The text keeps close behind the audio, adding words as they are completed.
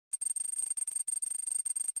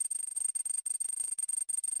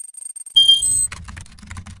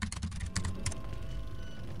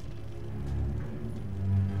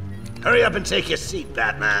Hurry up and take your seat,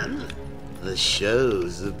 Batman. The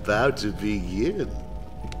show's about to begin.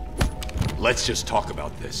 Let's just talk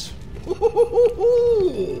about this.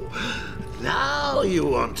 Now you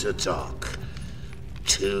want to talk.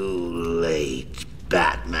 Too late,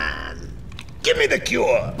 Batman. Give me the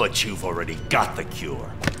cure! But you've already got the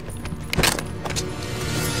cure.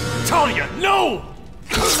 Talia, no!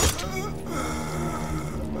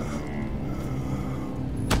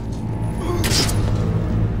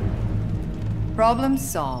 Problem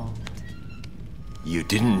solved. You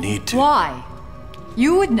didn't need to. Why?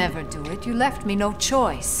 You would never do it. You left me no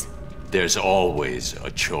choice. There's always a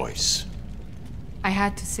choice. I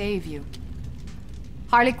had to save you.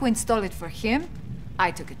 Harley Quinn stole it for him.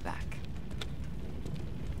 I took it back.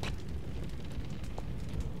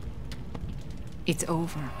 It's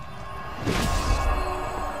over.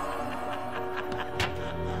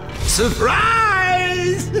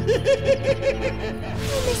 Surprise!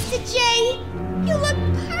 Mr. J, you look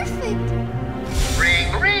perfect. Ring,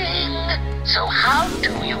 ring. So how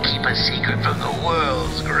do you keep a secret from the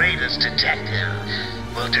world's greatest detective?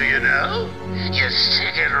 Well, do you know? You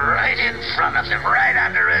stick it right in front of him, right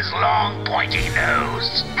under his long, pointy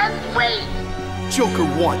nose, and wait. Joker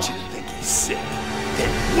wants you to think he's sick.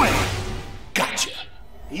 Then wait. Gotcha.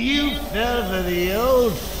 You fell for the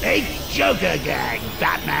old fake Joker gag,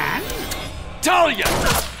 Batman. Talia!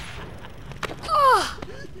 Oh.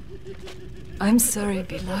 I'm sorry,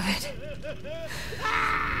 beloved.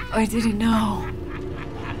 I didn't know.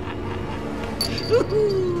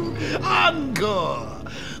 Encore!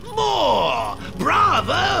 More!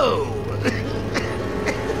 Bravo!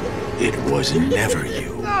 It was never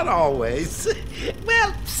you. Not always.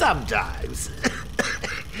 Well, sometimes.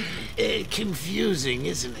 Confusing,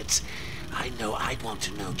 isn't it? I know I'd want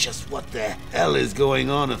to know just what the hell is going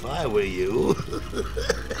on if I were you.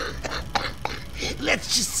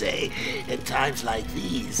 Let's just say, at times like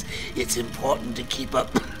these, it's important to keep up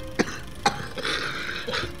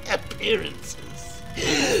appearances.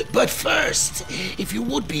 But first, if you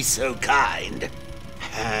would be so kind,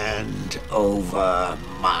 hand over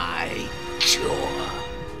my cure.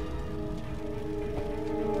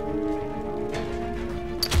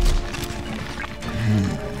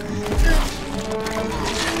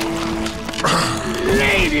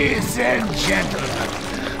 Ladies and gentlemen,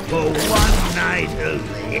 for one night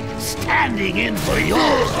only, standing in for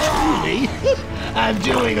yours truly, I'm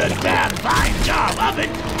doing a damn fine job of it.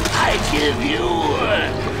 I give you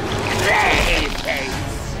ClayFace.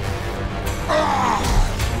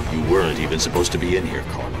 You weren't even supposed to be in here,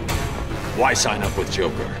 Carl. Why sign up with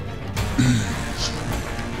Joker?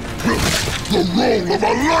 The role of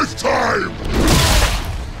a lifetime!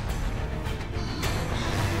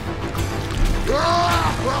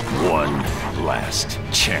 One last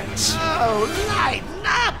chance. Oh, lighten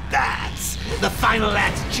up, bats. The final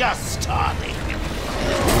act's just starting.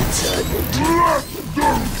 It's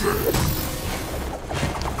Let's do this!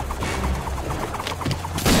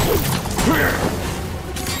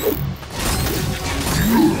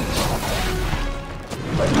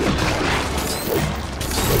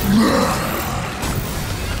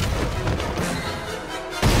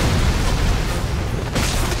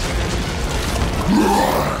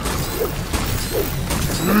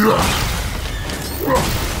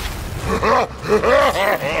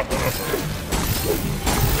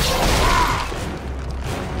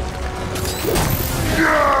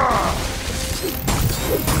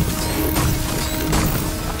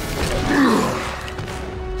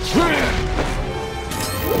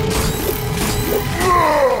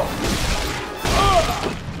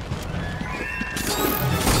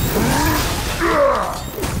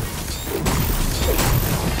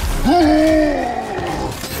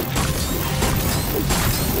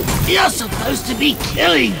 You're supposed to be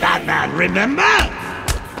killing Batman, remember?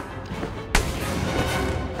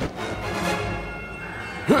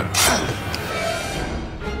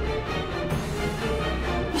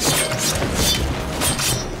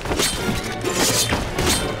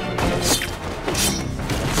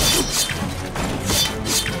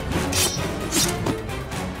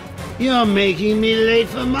 You're making me late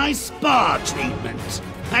for my spa treatment.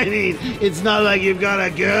 I mean, it's not like you've got a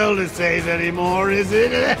girl to save anymore, is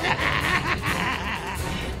it?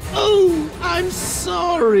 Oh, I'm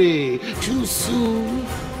sorry. Too soon?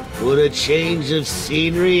 Would a change of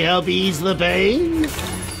scenery help ease the pain?